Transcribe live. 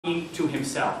to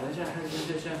himself. The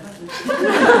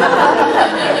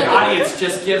audience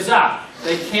just gives up.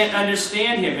 They can't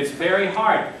understand him. It's very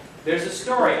hard. There's a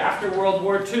story after World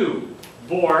War II.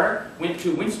 Bohr went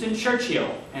to Winston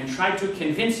Churchill and tried to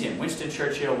convince him. Winston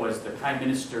Churchill was the Prime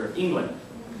Minister of England.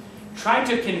 Tried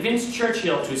to convince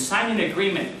Churchill to sign an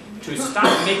agreement to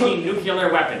stop making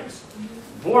nuclear weapons.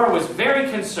 Bohr was very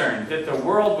concerned that the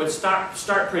world would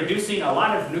start producing a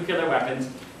lot of nuclear weapons,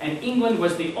 and England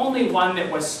was the only one that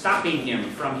was stopping him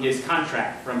from his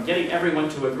contract, from getting everyone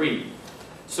to agree.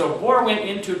 So Bohr went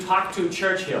in to talk to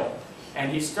Churchill,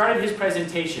 and he started his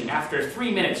presentation. After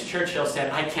 3 minutes, Churchill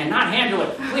said, "I cannot handle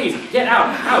it. Please, get out,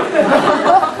 out."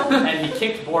 And he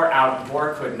kicked Bohr out.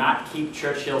 Bohr could not keep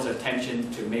Churchill's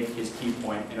attention to make his key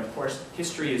point. And of course,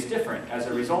 history is different as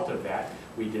a result of that.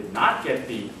 We did not get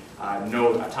the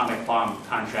no atomic bomb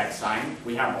contract signed.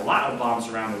 We have a lot of bombs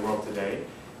around the world today.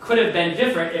 Could have been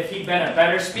different if he'd been a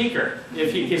better speaker.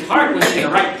 If his heart was in the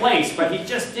right place, but he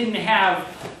just didn't have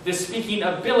the speaking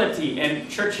ability. And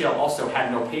Churchill also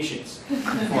had no patience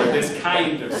for this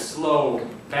kind of slow,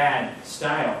 bad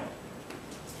style.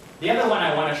 The other one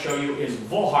I want to show you is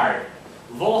Volhard.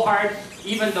 Volhard,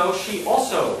 even though she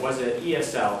also was an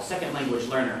ESL, second language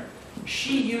learner,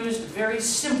 she used very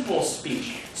simple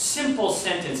speech, simple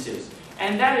sentences.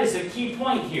 And that is a key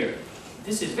point here.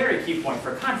 This is a very key point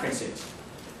for conferences.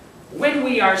 When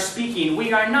we are speaking,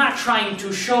 we are not trying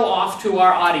to show off to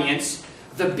our audience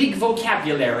the big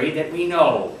vocabulary that we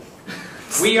know.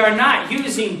 We are not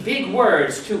using big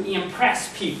words to impress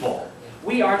people.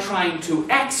 We are trying to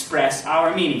express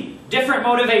our meaning. Different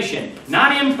motivation.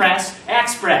 Not impress,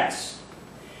 express.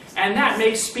 And that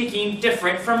makes speaking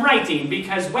different from writing,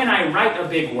 because when I write a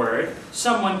big word,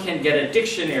 someone can get a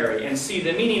dictionary and see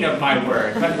the meaning of my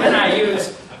word. But when I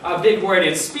use a big word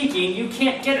in speaking, you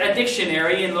can't get a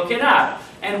dictionary and look it up.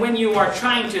 And when you are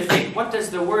trying to think, what does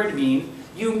the word mean,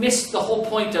 you miss the whole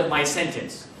point of my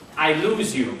sentence. I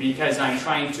lose you because I'm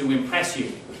trying to impress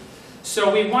you.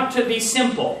 So we want to be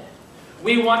simple.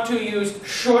 We want to use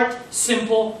short,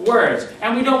 simple words.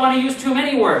 And we don't want to use too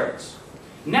many words.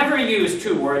 Never use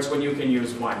 2 words when you can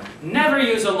use 1. Never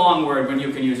use a long word when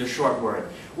you can use a short word.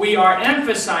 We are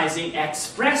emphasizing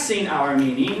expressing our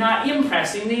meaning, not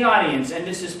impressing the audience. And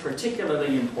this is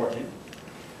particularly important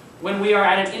when we are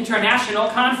at an international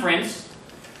conference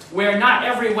where not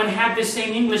everyone had the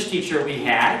same English teacher we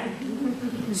had.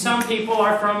 Some people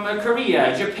are from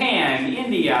Korea, Japan,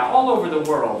 India, all over the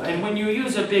world. And when you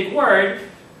use a big word,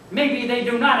 maybe they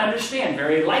do not understand.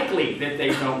 Very likely that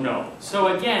they don't know. So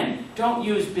again, don't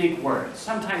use big words.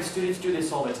 Sometimes students do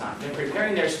this all the time. They're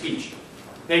preparing their speech.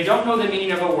 They don't know the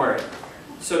meaning of a word.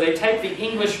 So they type the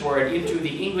English word into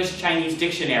the English-Chinese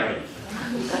dictionary.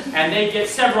 And they get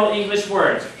several English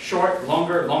words. Short,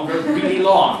 longer, longer, really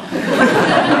long.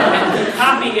 And you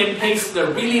copy and paste the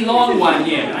really long one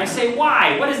in. And I say,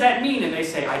 why? What does that mean? And they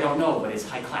say, I don't know, but it's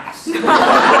high class. And I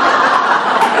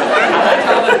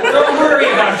tell them, don't worry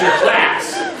about your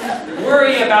class.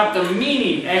 Worry about the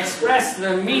meaning. Express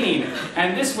the meaning.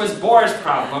 And this was Bohr's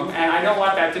problem, and I don't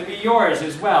want that to be yours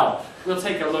as well. We'll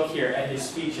take a look here at his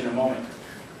speech in a moment.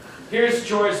 Here's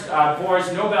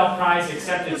Bohr's Nobel Prize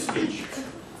acceptance speech.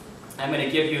 I'm going to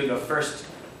give you the first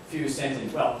few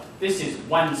sentences. Well, this is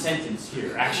one sentence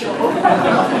here, actually.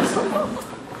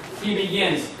 He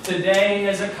begins, "Today,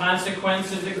 as a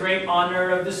consequence of the great honor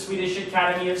of the Swedish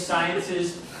Academy of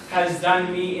Sciences has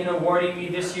done me in awarding me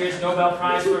this year's Nobel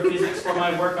Prize for Physics for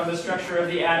my work on the structure of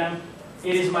the atom,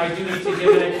 it is my duty to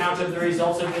give an account of the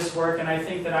results of this work, and I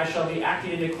think that I shall be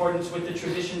acting in accordance with the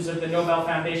traditions of the Nobel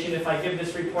Foundation if I give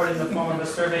this report in the form of a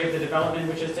survey of the development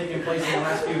which has taken place in the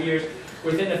last few years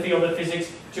within the field of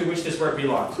physics to which this work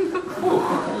belongs."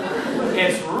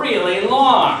 It's really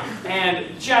long and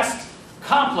just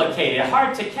complicated,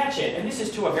 hard to catch it. And this is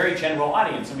to a very general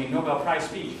audience. I mean, Nobel Prize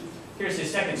speech. Here's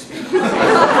his second speech.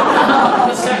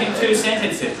 The second 2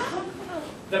 sentences.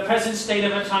 "The present state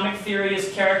of atomic theory is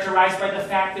characterized by the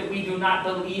fact that we do not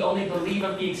only believe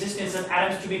of the existence of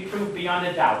atoms to be proved beyond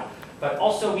a doubt, but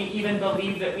also we even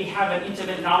believe that we have an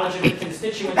intimate knowledge of the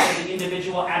constituents of the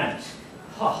individual atoms."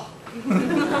 Huh.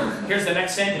 Here's the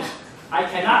next sentence. "I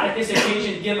cannot at this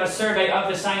occasion give a survey of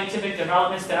the scientific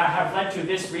developments that have led to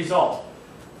this result."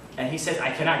 And he says, I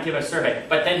cannot give a survey,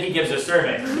 but then he gives a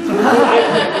survey.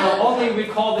 "I will only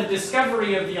recall the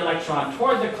discovery of the electron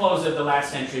toward the close of the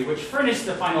last century, which furnished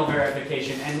the final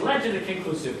verification and led to the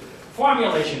conclusive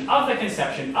formulation of the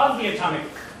conception of the atomic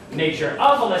nature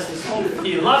of elasticity."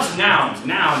 He loves nouns.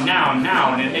 Noun, noun,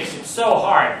 noun, and it makes it so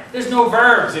hard. There's no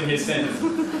verbs in his sentence.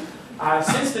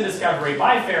 since the discovery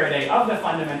by Faraday of the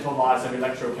fundamental laws of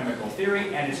electrochemical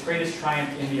theory and its greatest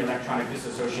triumph in the electronic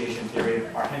dissociation theory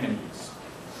of Archimedes.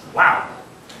 Wow.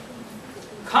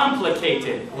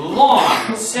 Complicated,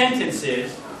 long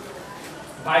sentences.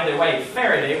 By the way,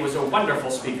 Faraday was a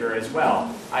wonderful speaker as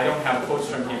well. I don't have quotes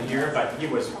from him here, but he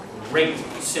was a great,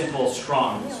 simple,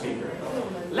 strong speaker.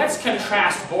 Let's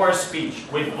contrast Bohr's speech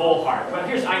with Bohr. Well,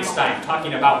 here's Einstein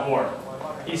talking about Bohr.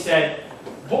 He said,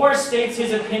 Bohr states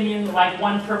his opinion like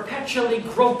one perpetually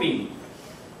groping,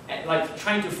 like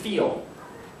trying to feel,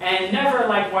 and never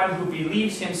like one who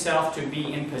believes himself to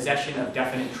be in possession of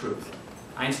definite truth.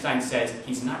 Einstein says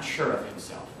he's not sure of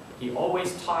himself. He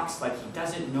always talks like he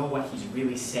doesn't know what he's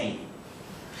really saying.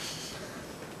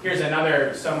 Here's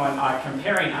another, someone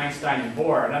comparing Einstein and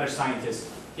Bohr, another scientist.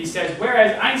 He says,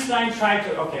 whereas Einstein tried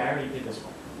to, okay, I already did this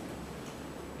one.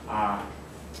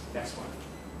 Next one.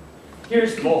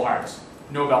 Here's Bohr's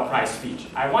Nobel Prize speech.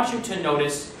 I want you to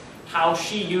notice how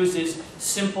she uses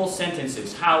simple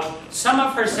sentences, how some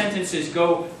of her sentences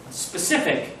go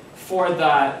specific for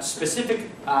the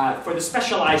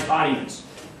specialized audience,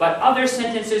 but other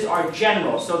sentences are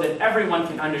general so that everyone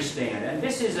can understand. And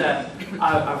this is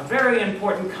a very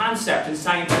important concept in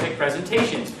scientific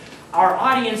presentations. Our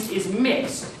audience is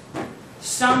mixed.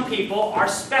 Some people are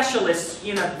specialists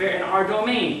in our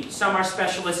domain. Some are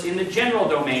specialists in the general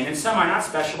domain, and some are not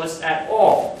specialists at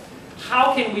all.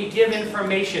 How can we give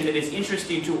information that is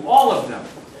interesting to all of them?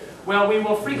 Well, we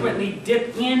will frequently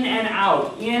dip in and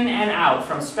out,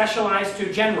 from specialized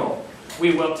to general.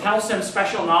 We will tell some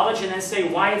special knowledge and then say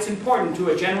why it's important to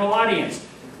a general audience.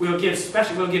 We'll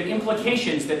give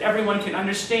implications that everyone can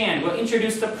understand. We'll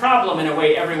introduce the problem in a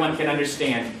way everyone can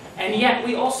understand. And yet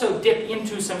we also dip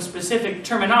into some specific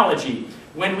terminology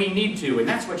when we need to. And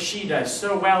that's what she does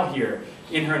so well here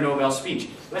in her Nobel speech.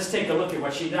 Let's take a look at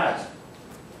what she does.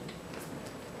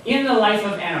 In the life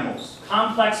of animals,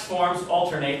 complex forms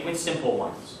alternate with simple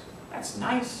ones. That's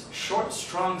nice, short,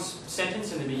 strong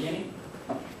sentence in the beginning.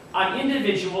 An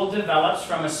individual develops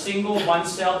from a single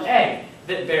one-celled egg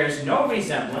that bears no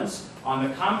resemblance on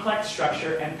the complex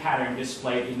structure and pattern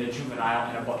displayed in the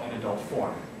juvenile and adult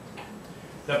form.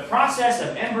 The process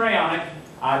of embryonic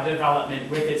development,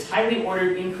 with its highly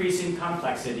ordered increase in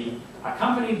complexity,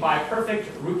 accompanied by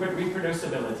perfect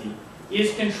reproducibility,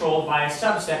 is controlled by a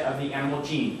subset of the animal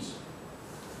genes.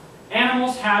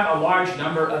 Animals have a large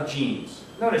number of genes.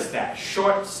 Notice that,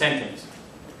 short sentence.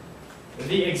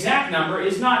 The exact number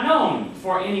is not known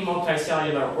for any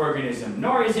multicellular organism,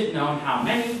 nor is it known how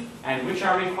many and which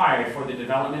are required for the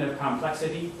development of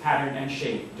complexity, pattern, and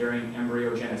shape during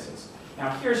embryogenesis.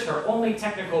 Now here's her only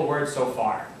technical word so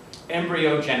far,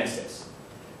 embryogenesis.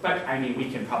 But, I mean, we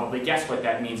can probably guess what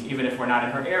that means even if we're not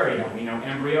in her area. We know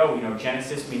embryo, we know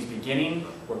genesis means beginning.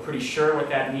 We're pretty sure what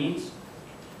that means.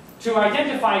 To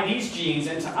identify these genes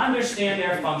and to understand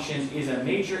their functions is a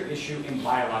major issue in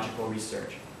biological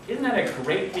research. Isn't that a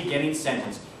great beginning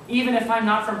sentence? Even if I'm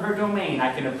not from her domain,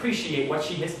 I can appreciate what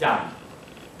she has done,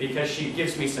 because she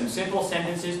gives me some simple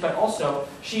sentences, but also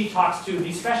she talks to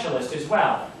the specialist as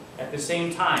well, at the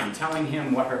same time, telling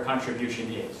him what her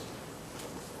contribution is.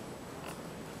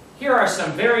 Here are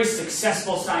some very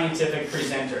successful scientific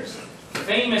presenters,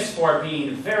 famous for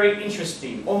being very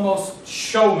interesting, almost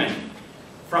showmen.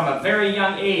 From a very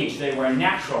young age, they were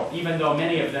natural, even though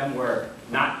many of them were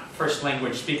not first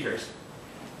language speakers.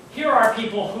 Here are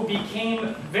people who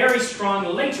became very strong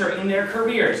later in their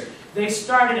careers. They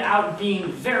started out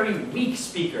being very weak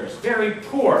speakers, very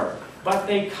poor, but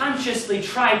they consciously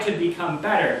tried to become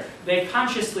better. They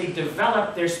consciously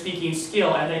developed their speaking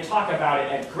skill, and they talk about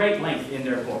it at great length in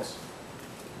their books.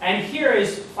 And here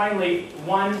is finally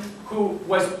one who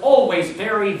was always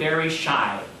very, very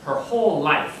shy her whole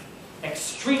life,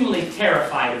 extremely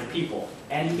terrified of people,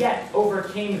 and yet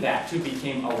overcame that to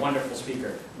become a wonderful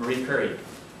speaker, Marie Curie.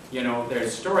 You know, there's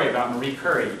a story about Marie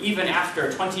Curie. Even after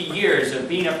 20 years of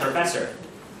being a professor,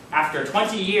 after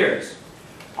 20 years,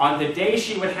 on the day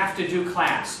she would have to do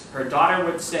class, her daughter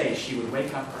would say she would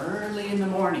wake up early in the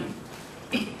morning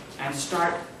and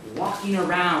start walking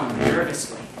around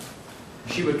nervously.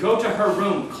 She would go to her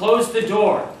room, close the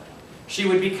door. She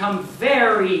would become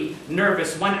very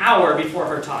nervous 1 hour before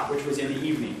her talk, which was in the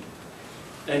evening.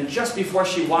 And just before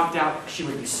she walked out, she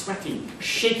would be sweating,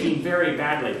 shaking very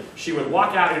badly. She would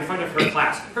walk out in front of her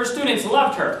class. Her students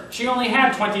loved her. She only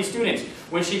had 20 students.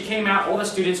 When she came out, all the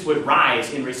students would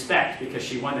rise in respect because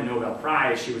she won the Nobel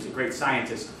Prize. She was a great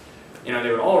scientist. You know, they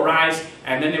would all rise,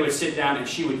 and then they would sit down, and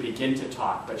she would begin to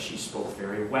talk. But she spoke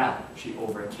very well. She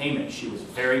overcame it. She was a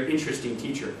very interesting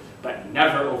teacher, but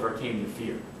never overcame the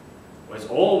fear. Was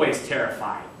always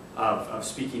terrified of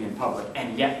speaking in public,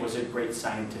 and yet was a great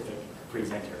scientific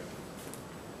presenter.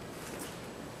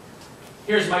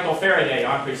 Here's Michael Faraday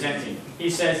on presenting. He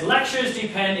says, lectures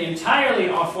depend entirely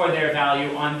for their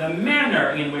value on the manner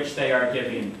in which they are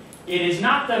given. It is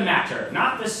not the matter,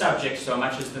 not the subject so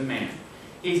much as the man.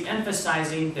 He's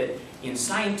emphasizing that in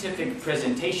scientific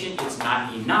presentation, it's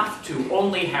not enough to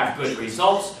only have good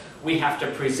results. We have to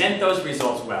present those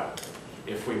results well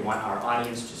if we want our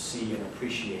audience to see and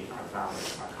appreciate our value,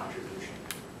 our contribution.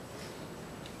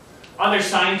 Other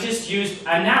scientists used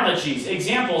analogies,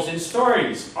 examples, and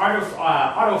stories.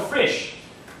 Otto Frisch,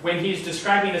 when he's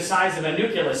describing the size of a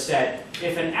nucleus, said,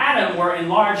 if an atom were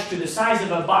enlarged to the size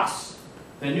of a bus,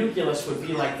 the nucleus would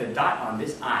be like the dot on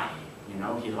this eye. You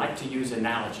know, he liked to use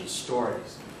analogies,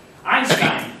 stories.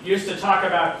 Einstein used to talk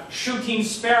about shooting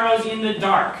sparrows in the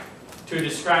dark to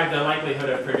describe the likelihood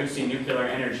of producing nuclear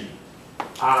energy.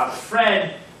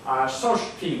 Fred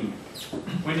Sochting,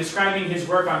 when describing his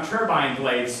work on turbine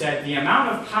blades, said the amount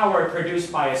of power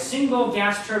produced by a single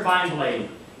gas turbine blade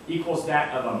equals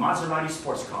that of a Maserati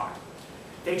sports car.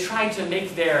 They tried to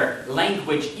make their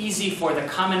language easy for the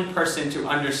common person to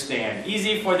understand,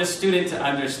 easy for the student to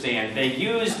understand. They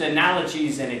used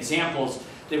analogies and examples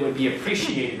that would be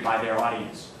appreciated by their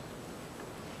audience.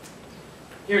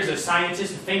 Here's a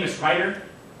scientist, a famous writer,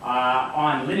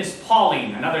 on Linus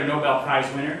Pauling, another Nobel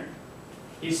Prize winner.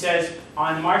 He says,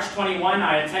 on March 21,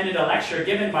 I attended a lecture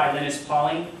given by Linus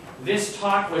Pauling. This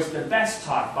talk was the best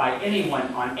talk by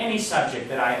anyone on any subject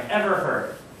that I have ever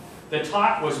heard. The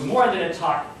talk was more than a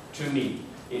talk to me.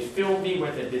 It filled me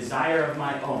with a desire of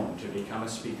my own to become a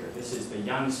speaker. This is the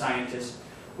young scientist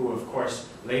who, of course,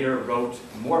 later wrote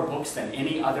more books than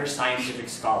any other scientific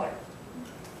scholar.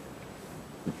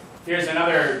 Here's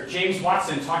another James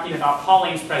Watson talking about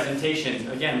Pauling's presentation.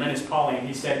 Again, Linus Pauling.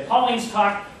 He said, Pauling's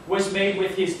talk was made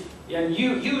with his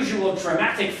usual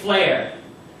dramatic flair.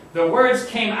 The words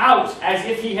came out as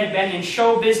if he had been in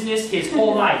show business his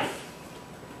whole life.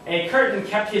 A curtain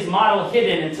kept his model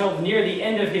hidden until near the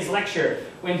end of his lecture,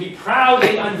 when he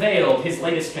proudly unveiled his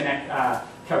latest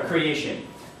creation.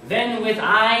 Then, with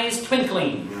eyes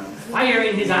twinkling, fire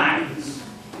in his eyes,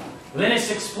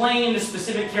 Linus explained the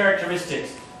specific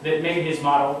characteristics that made his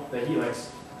model, the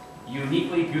helix,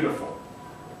 uniquely beautiful.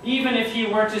 Even if he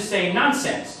were to say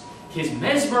nonsense, his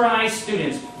mesmerized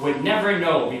students would never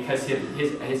know because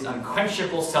his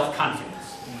unquenchable self-confidence.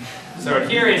 So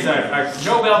here is a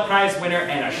Nobel Prize winner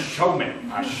and a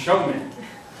showman. A showman.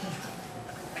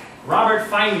 Robert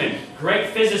Feynman, great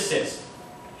physicist.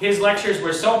 His lectures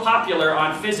were so popular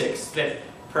on physics that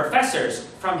professors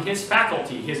from his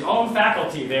faculty, his own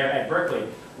faculty there at Berkeley,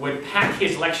 would pack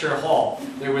his lecture hall.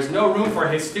 There was no room for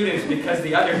his students because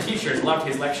the other teachers loved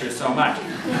his lectures so much.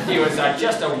 He was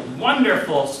just a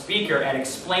wonderful speaker at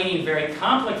explaining very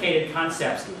complicated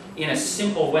concepts in a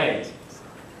simple way.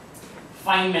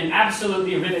 Feynman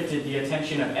absolutely riveted the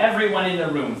attention of everyone in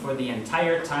the room for the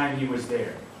entire time he was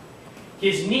there.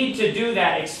 His need to do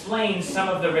that explains some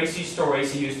of the racy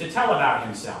stories he used to tell about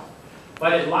himself,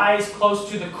 but it lies close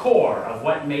to the core of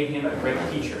what made him a great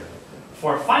teacher.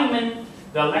 For Feynman,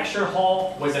 the lecture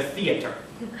hall was a theater,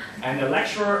 and the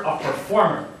lecturer a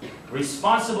performer,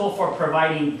 responsible for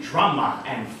providing drama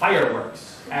and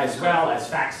fireworks, as well as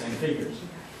facts and figures.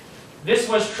 This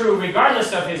was true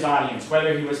regardless of his audience,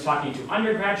 whether he was talking to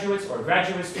undergraduates or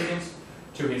graduate students,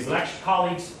 to his lecture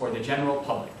colleagues, or the general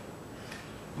public.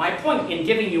 My point in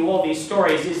giving you all these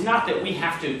stories is not that we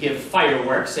have to give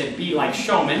fireworks and be like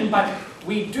showmen, but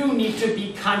we do need to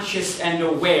be conscious and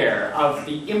aware of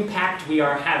the impact we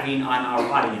are having on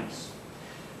our audience.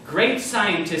 Great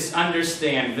scientists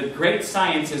understand that great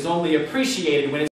science is only appreciated when it's